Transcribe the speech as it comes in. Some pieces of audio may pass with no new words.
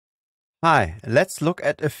Hi, let's look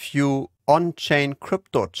at a few on-chain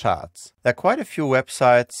crypto charts. There are quite a few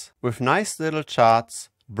websites with nice little charts.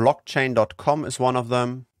 Blockchain.com is one of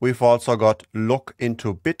them. We've also got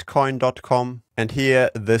lookintobitcoin.com. And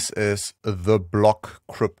here, this is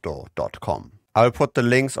theblockcrypto.com. I will put the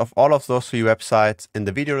links of all of those three websites in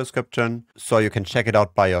the video description so you can check it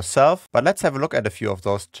out by yourself. But let's have a look at a few of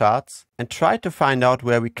those charts and try to find out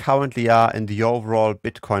where we currently are in the overall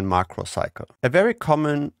Bitcoin macro cycle. A very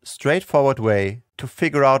common, straightforward way to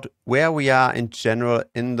figure out where we are in general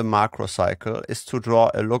in the macro cycle is to draw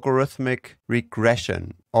a logarithmic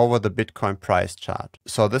regression over the Bitcoin price chart.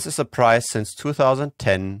 So this is a price since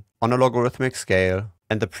 2010 on a logarithmic scale.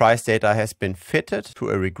 And the price data has been fitted to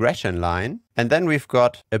a regression line. And then we've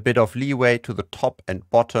got a bit of leeway to the top and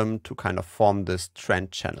bottom to kind of form this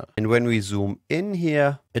trend channel. And when we zoom in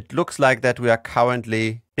here, it looks like that we are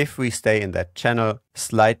currently, if we stay in that channel,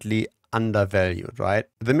 slightly undervalued, right?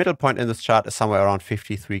 The middle point in this chart is somewhere around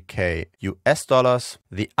 53K US dollars.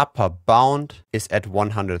 The upper bound is at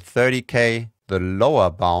 130K. The lower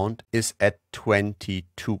bound is at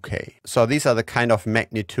 22K. So these are the kind of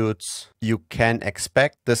magnitudes you can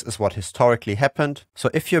expect. This is what historically happened. So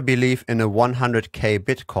if you believe in a 100K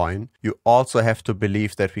Bitcoin, you also have to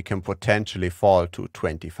believe that we can potentially fall to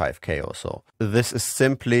 25K or so. This is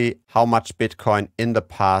simply how much Bitcoin in the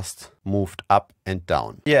past moved up and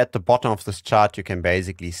down. Here at the bottom of this chart, you can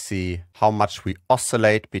basically see how much we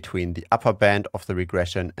oscillate between the upper band of the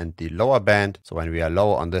regression and the lower band. So when we are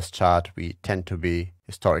low on this chart, we tend to be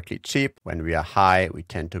historically cheap. When we are high, we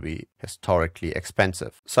tend to be historically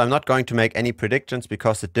expensive. So I'm not going to make any predictions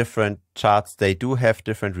because the different charts, they do have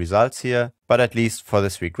different results here. But at least for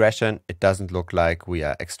this regression, it doesn't look like we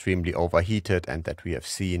are extremely overheated and that we have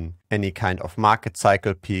seen any kind of market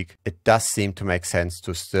cycle peak. It does seem to make sense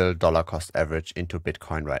to still dollar cost average into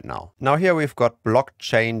Bitcoin right now. Now here we've got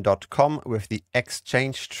blockchain.com with the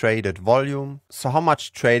exchange traded volume. So how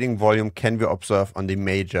much trading volume can we observe on the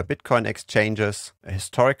major Bitcoin exchanges? A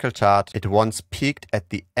historical chart. It once peaked at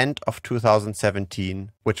the end of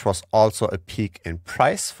 2017, which was also a peak in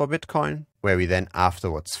price for Bitcoin, where we then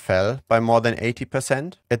afterwards fell by more than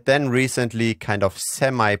 80%. It then recently kind of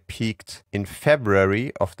semi-peaked in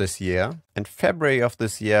February of this year. And February of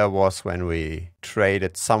this year was when we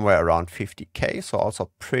traded somewhere around 50K, so also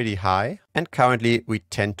pretty high. And currently we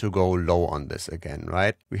tend to go low on this again,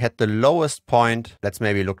 right? We had the lowest point, let's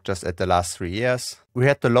maybe look just at the last 3 years. We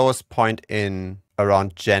had the lowest point in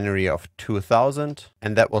around January of 2000,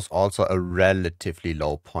 and that was also a relatively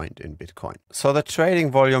low point in Bitcoin. So the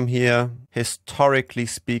trading volume here, historically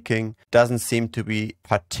speaking, doesn't seem to be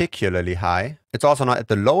particularly high. It's also not at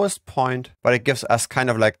the lowest point, but it gives us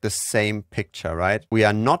kind of like the same picture, right? We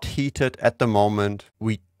are not heated at the moment.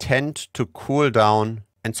 We tend to cool down.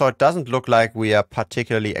 And so it doesn't look like we are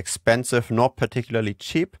particularly expensive nor particularly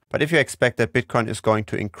cheap. But if you expect that Bitcoin is going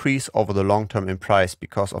to increase over the long term in price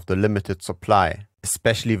because of the limited supply,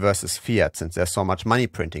 especially versus fiat, since there's so much money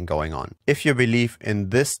printing going on. If you believe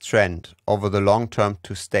in this trend over the long term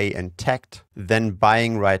to stay intact, then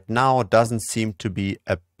buying right now doesn't seem to be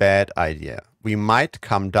a bad idea. We might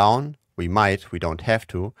come down. We don't have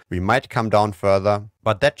to. We might come down further,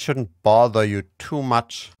 but that shouldn't bother you too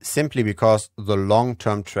much simply because the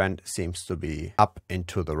long-term trend seems to be up and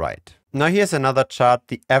to the right. Now here's another chart,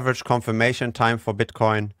 the average confirmation time for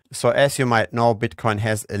Bitcoin. So as you might know, Bitcoin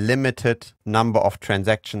has a limited number of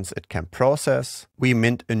transactions it can process. We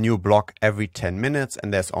mint a new block every 10 minutes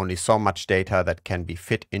and there's only so much data that can be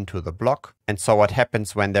fit into the block. And so what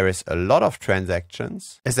happens when there is a lot of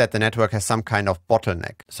transactions is that the network has some kind of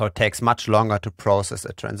bottleneck. So it takes much longer to process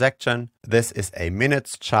a transaction. This is a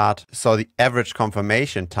minutes chart. So the average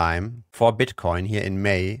confirmation time for Bitcoin here in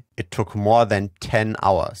May, it took more than 10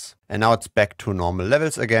 hours. And now it's back to normal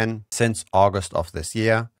levels again since August of this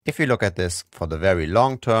year. If you look at this for the very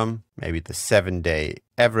long term, maybe the 7-day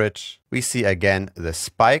average, we see again the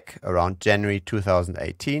spike around January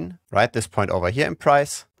 2018, right? This point over here in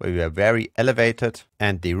price, where we were very elevated.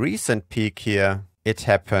 And the recent peak here, it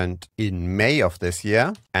happened in May of this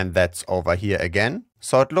year, and that's over here again.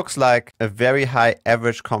 So it looks like a very high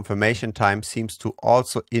average confirmation time seems to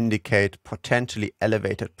also indicate potentially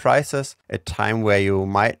elevated prices, a time where you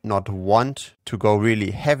might not want to go really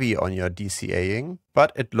heavy on your DCAing.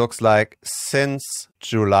 But it looks like since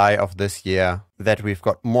July of this year that we've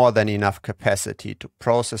got more than enough capacity to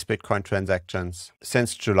process Bitcoin transactions.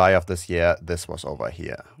 Since July of this year, this was over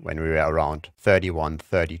here when we were around 31,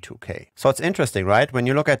 32K. So it's interesting, right? When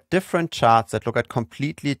you look at different charts that look at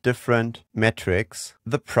completely different metrics,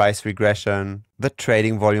 the price regression, the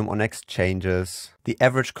trading volume on exchanges, the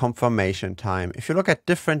average confirmation time. If you look at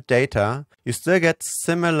different data, you still get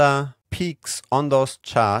similar peaks on those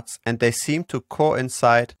charts and they seem to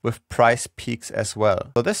coincide with price peaks as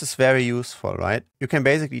well. So this is very useful, right? You can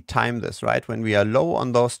basically time this, right? When we are low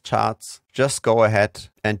on those charts, just go ahead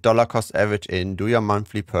and dollar cost average in, do your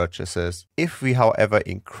monthly purchases. If we, however,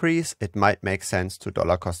 increase, it might make sense to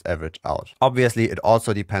dollar cost average out. Obviously, it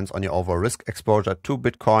also depends on your overall risk exposure to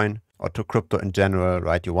Bitcoin or to crypto in general,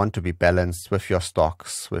 right? You want to be balanced with your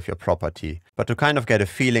stocks, with your property. But to kind of get a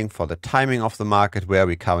feeling for the timing of the market, where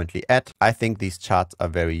we're currently at, I think these charts are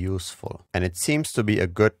very useful. And it seems to be a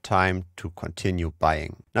good time to continue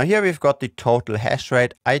buying. Now here we've got the total hash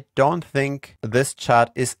rate. I don't think this chart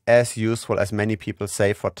is as useful as many people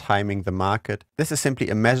say for timing the market. This is simply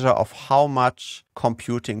a measure of how much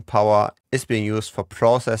computing power is being used for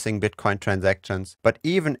processing Bitcoin transactions. But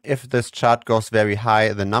even if this chart goes very high,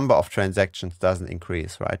 the number of transactions doesn't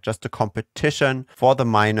increase, right? Just the competition for the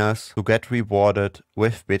miners who get rewarded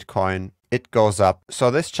with Bitcoin, it goes up.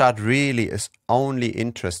 So this chart really is only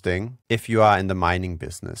interesting if you are in the mining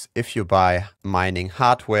business. If you buy mining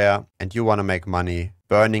hardware and you want to make money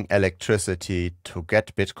burning electricity to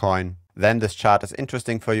get Bitcoin, then this chart is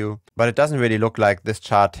interesting for you. But it doesn't really look like this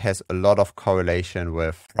chart has a lot of correlation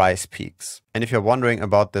with price peaks. And if you're wondering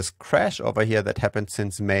about this crash over here that happened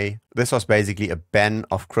since May, this was basically a ban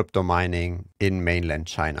of crypto mining in mainland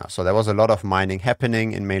China. So there was a lot of mining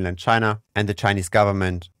happening in mainland China, and the Chinese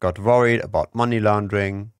government got worried about money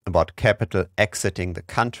laundering, about capital exiting the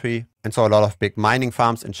country. And so a lot of big mining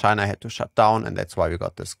farms in China had to shut down, and that's why we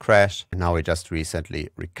got this crash. And now we just recently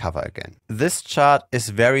recover again. This chart is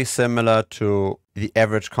very similar to the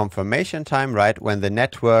average confirmation time, right? When the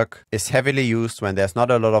network is heavily used, when there's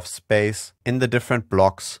not a lot of space in the different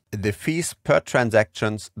blocks, the fees per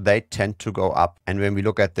transactions, they tend to go up. And when we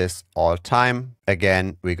look at this all time,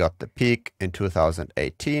 again, we got the peak in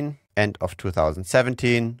 2018, end of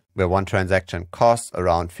 2017, where one transaction costs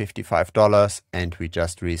around $55, and we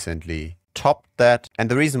just recently topped that.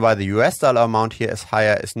 And the reason why the US dollar amount here is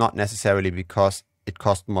higher is not necessarily because it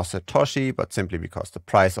cost more Satoshi, but simply because the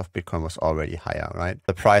price of Bitcoin was already higher, right?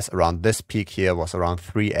 The price around this peak here was around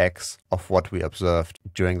 3x of what we observed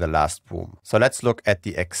during the last boom. So let's look at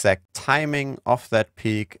the exact timing of that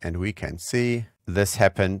peak, and we can see this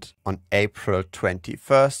happened on April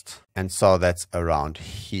 21st. And so that's around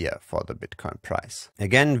here for the Bitcoin price.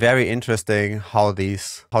 Again, very interesting how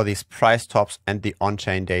these price tops and the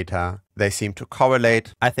on-chain data, they seem to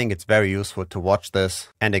correlate. I think it's very useful to watch this.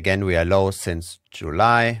 And again, we are low since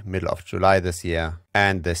July, middle of July this year.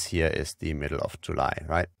 And this here is the middle of July,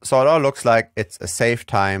 right? So it all looks like it's a safe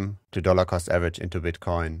time to dollar cost average into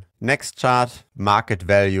Bitcoin. Next chart, market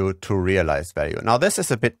value to realized value. Now this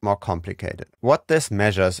is a bit more complicated. What this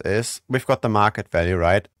measures is, we've got the market value,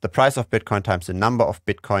 right? The price of Bitcoin times the number of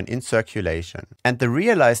Bitcoin in circulation. And the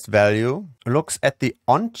realized value looks at the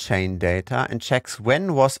on-chain data and checks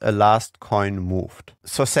when was a last coin moved.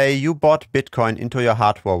 So say you bought Bitcoin into your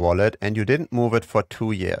hardware wallet and you didn't move it for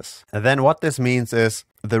 2 years. And then what this means is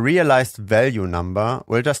the realized value number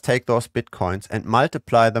will just take those Bitcoins and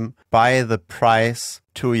multiply them by the price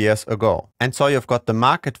 2 years ago. And so you've got the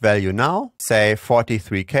market value now, say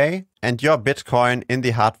 43K, and your Bitcoin in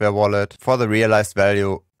the hardware wallet for the realized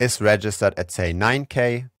value is registered at say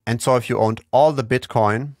 9K. And so if you owned all the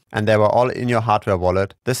Bitcoin and they were all in your hardware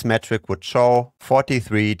wallet, this metric would show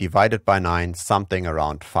 43 divided by 9, something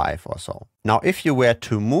around 5 or so. Now, if you were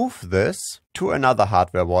to move this to another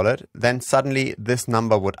hardware wallet, then suddenly this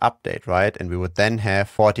number would update, right? And we would then have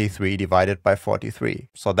 43 divided by 43.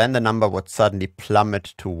 So then the number would suddenly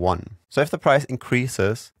plummet to 1. So if the price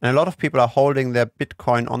increases, and a lot of people are holding their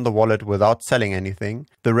Bitcoin on the wallet without selling anything,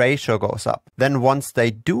 the ratio goes up. Then once they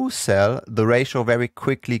do sell, the ratio very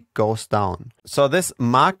quickly goes down. So this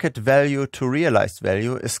market value to realized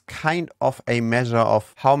value is kind of a measure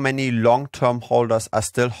of how many long-term holders are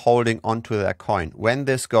still holding onto their coin. When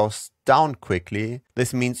this goes down quickly,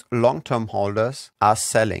 this means long-term holders are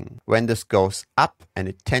selling. When this goes up, and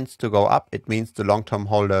it tends to go up, it means the long-term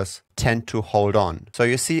holders tend to hold on. So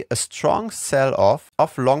you see a strong sell-off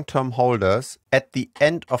of long-term holders at the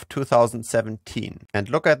end of 2017. And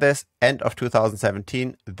look at this, end of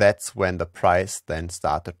 2017, that's when the price then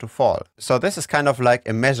started to fall. So this is kind of like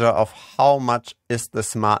a measure of how much is the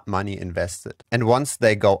smart money invested. And once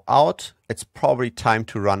they go out, it's probably time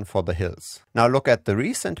to run for the hills. Now look at the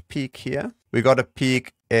recent peak here. We got a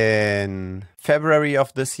peak in February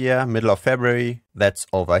of this year, middle of February. That's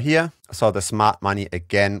over here. So the smart money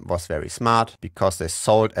again was very smart because they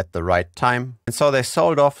sold at the right time. And so they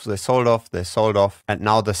sold off, they sold off, they sold off. And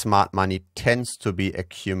now the smart money tends to be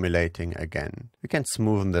accumulating again. We can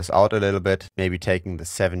smoothen this out a little bit, maybe taking the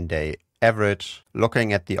 7-day average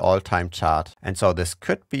looking at the all-time chart. And so this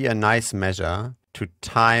could be a nice measure to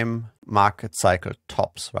time market cycle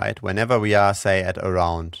tops, right? Whenever we are, say, at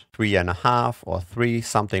around 3.5 or 3,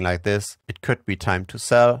 something like this, it could be time to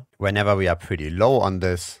sell. Whenever we are pretty low on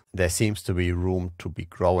this, there seems to be room to be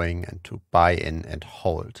growing and to buy in and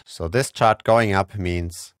hold. So this chart going up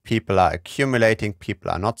means people are accumulating,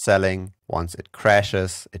 people are not selling. Once it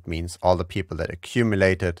crashes, it means all the people that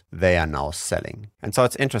accumulated, they are now selling. And so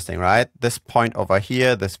it's interesting, right? This point over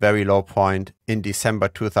here, this very low point in December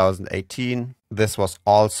 2018, this was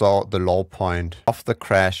also the low point of the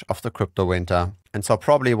crash of the crypto winter. And so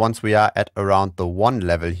probably once we are at around the 1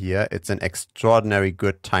 level here, it's an extraordinary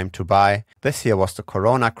good time to buy. This here was the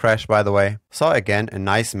Corona crash, by the way. So again, a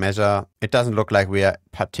nice measure. It doesn't look like we are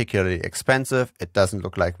particularly expensive. It doesn't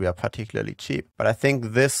look like we are particularly cheap. But I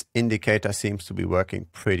think this indicator seems to be working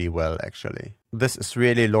pretty well, actually. This is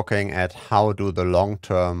really looking at how do the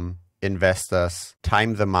long-term investors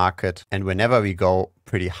time the market. And whenever we go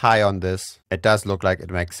pretty high on this, it does look like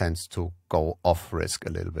it makes sense to go off risk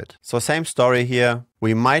a little bit. So same story here.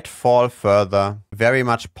 We might fall further, very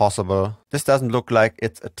much possible. This doesn't look like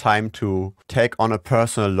it's a time to take on a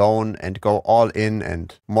personal loan and go all in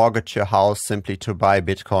and mortgage your house simply to buy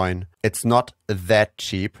Bitcoin. It's not that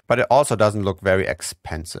cheap, but it also doesn't look very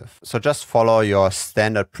expensive. So just follow your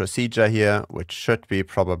standard procedure here, which should be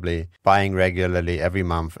probably buying regularly every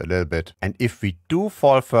month a little bit. And if we do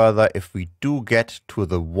fall further, if we do get to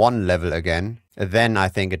the 1 level again, then I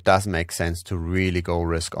think it does make sense to really go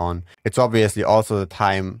risk on. It's obviously also the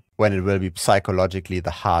time when it will be psychologically the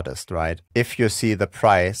hardest, right? If you see the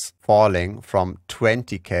price falling from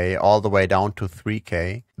 20K all the way down to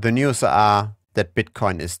 3K, the news are that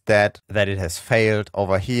Bitcoin is dead, that it has failed.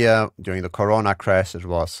 Over here during the Corona crash, it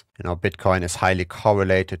was, Bitcoin is highly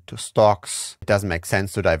correlated to stocks. It doesn't make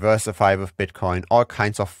sense to diversify with Bitcoin, all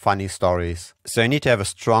kinds of funny stories. So you need to have a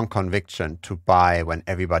strong conviction to buy when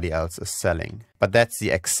everybody else is selling. But that's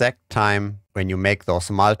the exact time when you make those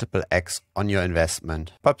multiple X on your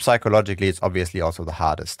investment. But psychologically, it's obviously also the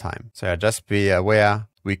hardest time. So just be aware,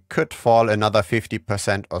 we could fall another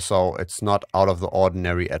 50% or so. It's not out of the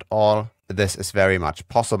ordinary at all. This is very much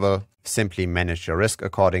possible. Simply manage your risk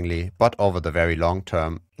accordingly, but over the very long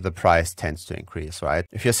term, the price tends to increase, right?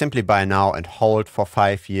 If you simply buy now and hold for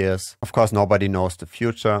 5 years, of course, nobody knows the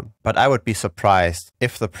future, but I would be surprised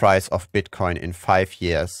if the price of Bitcoin in 5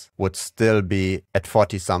 years would still be at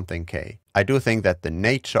 40 something K. I do think that the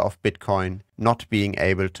nature of Bitcoin not being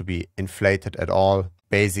able to be inflated at all,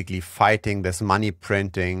 basically fighting this money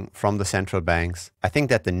printing from the central banks, I think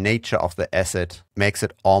that the nature of the asset makes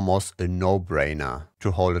it almost a no-brainer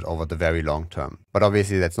to hold it over the very long term. But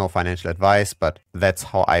obviously that's no financial advice, but that's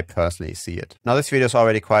how I personally see it. Now this video is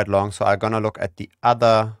already quite long, so I'm gonna look at the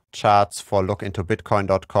other charts for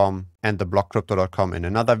lookintobitcoin.com and the blockcrypto.com in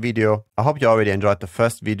another video. I hope you already enjoyed the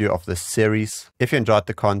first video of this series. If you enjoyed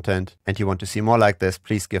the content and you want to see more like this,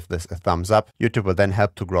 please give this a thumbs up. YouTube will then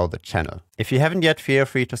help to grow the channel. If you haven't yet, feel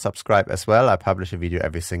free to subscribe as well. I publish a video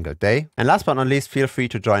every single day. And last but not least, feel free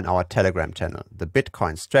to join our Telegram channel, the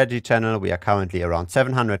Bitcoin Strategy channel. We are currently around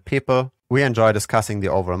 700 people. We enjoy discussing the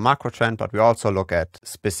overall macro trend, but we also look at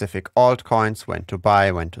specific altcoins, when to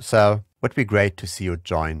buy, when to sell. Would be great to see you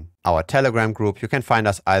join our Telegram group. You can find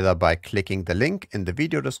us either by clicking the link in the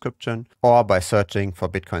video description or by searching for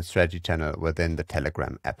Bitcoin Strategy channel within the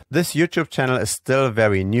Telegram app. This YouTube channel is still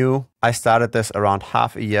very new. I started this around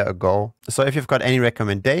half a year ago. So if you've got any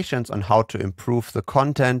recommendations on how to improve the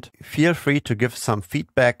content, feel free to give some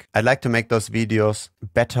feedback. I'd like to make those videos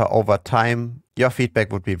better over time. Your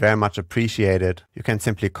feedback would be very much appreciated. You can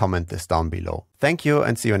simply comment this down below. Thank you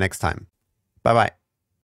and see you next time. Bye bye.